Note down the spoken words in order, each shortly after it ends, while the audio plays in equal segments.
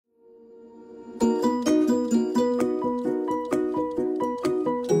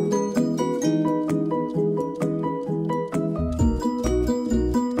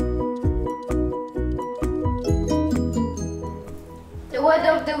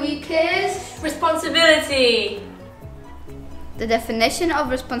week is responsibility. The definition of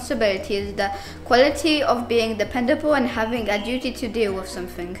responsibility is the quality of being dependable and having a duty to deal with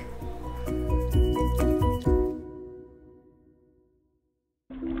something.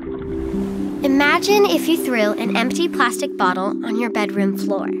 Imagine if you threw an empty plastic bottle on your bedroom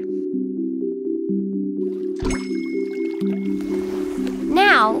floor.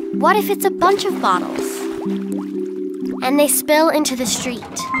 Now, what if it's a bunch of bottles and they spill into the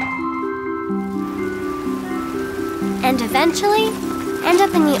street and eventually end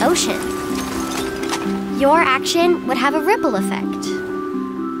up in the ocean? Your action would have a ripple effect.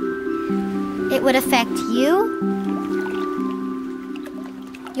 It would affect you,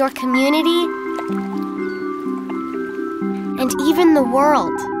 your community, and even the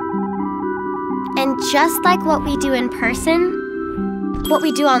world. And just like what we do in person, what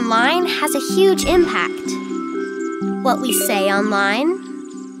we do online has a huge impact. What we say online,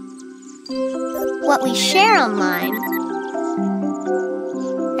 what we share online,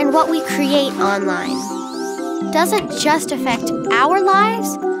 and what we create online doesn't just affect our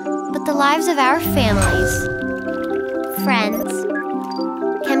lives, but the lives of our families, friends,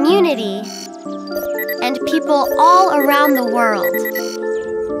 community, and people all around the world.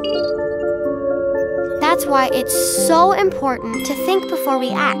 That's why it's so important to think before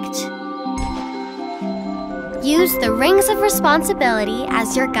we act. Use the rings of responsibility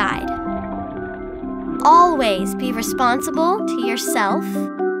as your guide. Always be responsible to yourself,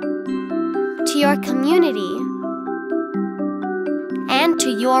 to your community, and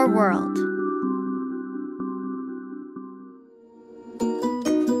to your world.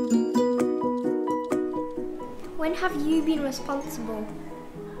 When have you been responsible?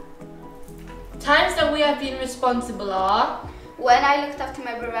 Times that we have been responsible are When I looked after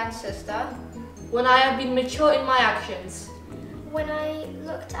my brother and sister. when I have been mature in my actions, When I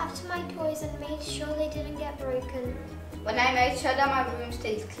looked after my toys and made sure they didn't get broken. When I made sure that my room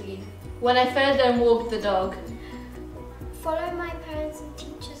stays clean. when I fed and walked the dog. Follow my parents and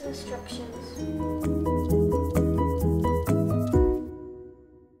teachers' instructions.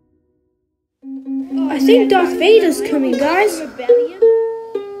 I think Darth Vader's coming, guys.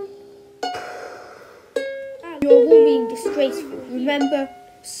 You're all being disgraceful. Remember,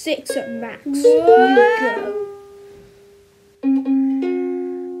 6 at max. You go.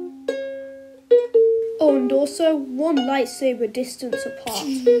 Oh, and also 1 lightsaber distance apart.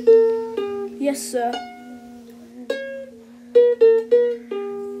 Yes, sir.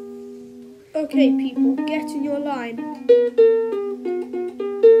 Okay, people, get in your line.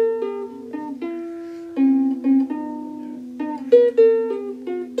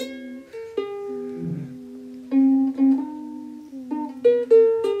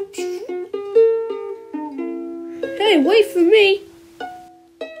 Hey, wait for me!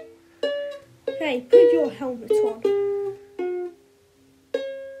 Hey, put your helmet on.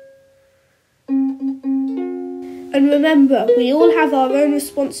 And remember, we all have our own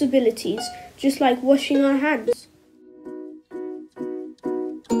responsibilities, just like washing our hands.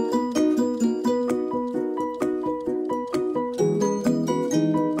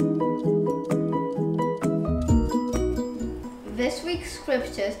 This week's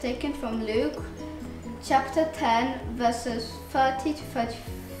scripture is taken from Luke chapter 10 verses 30 to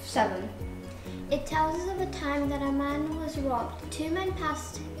 37. It tells us of a time that a man was robbed. 2 men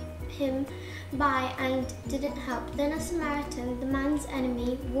passed him by and didn't help. Then a Samaritan, the man's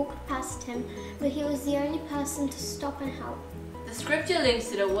enemy, walked past him, but he was the only person to stop and help. The scripture links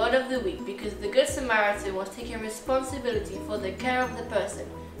to the word of the week because the Good Samaritan was taking responsibility for the care of the person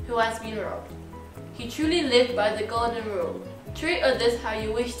who has been robbed. He truly lived by the golden rule: treat others how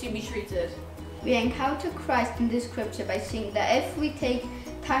you wish to be treated. We encounter Christ in this scripture by seeing that if we take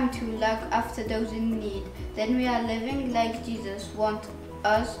time to look after those in need, then we are living like Jesus wants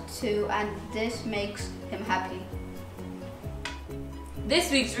us to, and this makes him happy.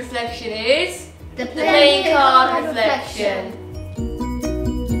 This week's reflection is The playing card reflection.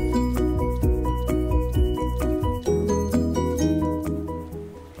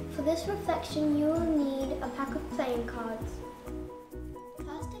 For this reflection, you will need a pack of playing cards.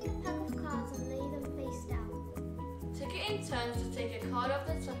 First, take a pack of cards and lay them face down. Take it in turns to take a card off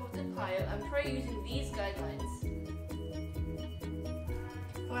the top of the pile and pray using these guidelines.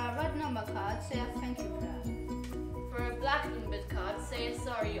 For a red number card, say a thank you prayer. For a black numbered card, say a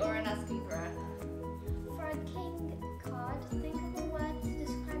sorry or an asking prayer. For a king card, think of a word to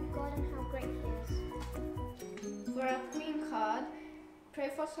describe God and how great he is. For a queen card, pray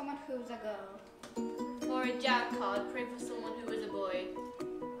for someone who's a girl. For a jack card, pray for someone who is a boy.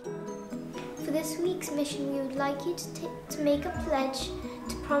 For this week's mission, we would like you to make a pledge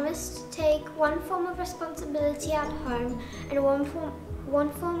to promise to take one form of responsibility at home and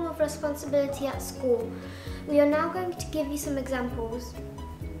one form of responsibility at school. We are now going to give you some examples.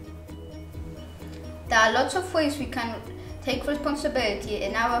 There are lots of ways we can take responsibility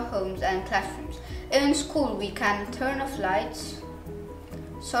in our homes and classrooms. In school, we can turn off lights,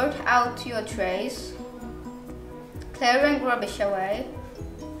 sort out your trays, clearing rubbish away,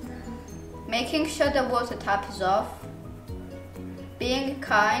 making sure the water tap is off, being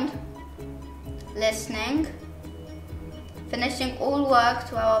kind, listening, finishing all work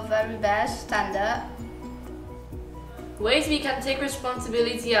to our very best standard. Ways we can take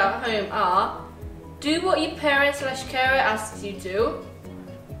responsibility at home are: do what your parent/carer asks you to,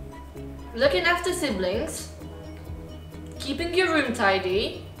 looking after siblings, keeping your room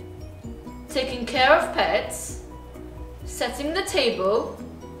tidy, taking care of pets, setting the table,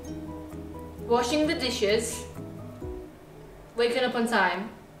 washing the dishes, waking up on time.